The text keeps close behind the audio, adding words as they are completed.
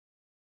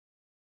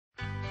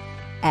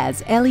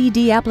As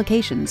LED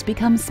applications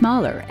become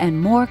smaller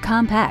and more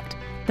compact,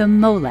 the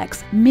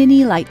Molex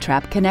Mini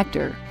Lite-Trap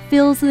connector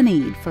fills the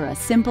need for a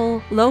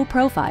simple,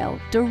 low-profile,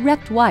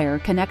 direct wire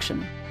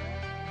connection.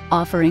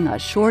 Offering a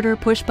shorter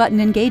push-button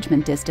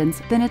engagement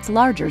distance than its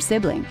larger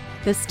sibling,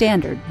 the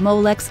standard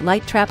Molex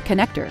Lite-Trap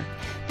connector,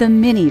 the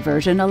Mini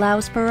version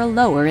allows for a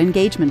lower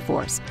engagement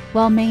force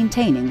while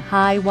maintaining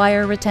high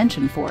wire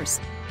retention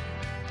force.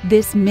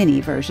 This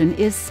Mini version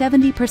is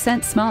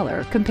 70%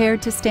 smaller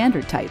compared to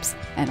standard types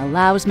and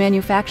allows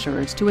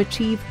manufacturers to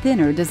achieve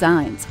thinner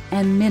designs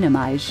and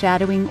minimize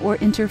shadowing or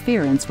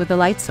interference with the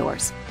light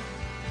source.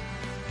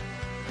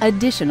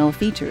 Additional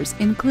features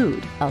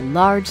include a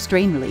large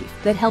strain relief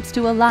that helps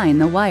to align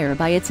the wire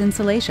by its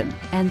insulation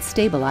and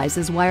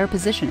stabilizes wire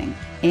positioning,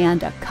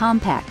 and a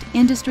compact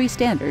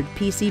industry-standard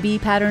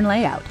PCB pattern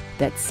layout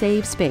that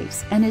saves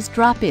space and is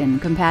drop-in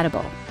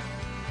compatible.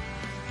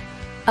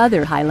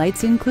 Other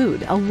highlights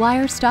include a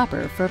wire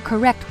stopper for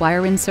correct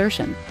wire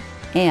insertion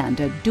and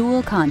a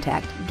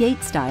dual-contact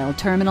gate-style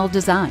terminal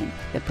design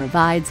that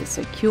provides a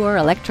secure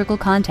electrical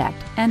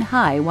contact and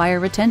high wire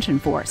retention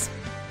force.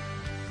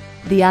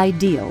 The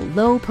ideal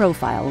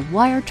low-profile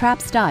wire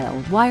trap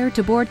style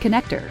wire-to-board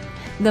connector,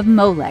 the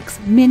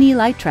Molex Mini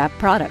Lite-Trap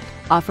product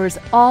offers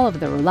all of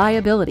the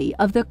reliability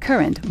of the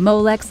current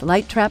Molex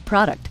Lite-Trap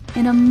product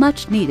in a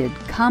much-needed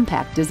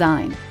compact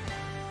design.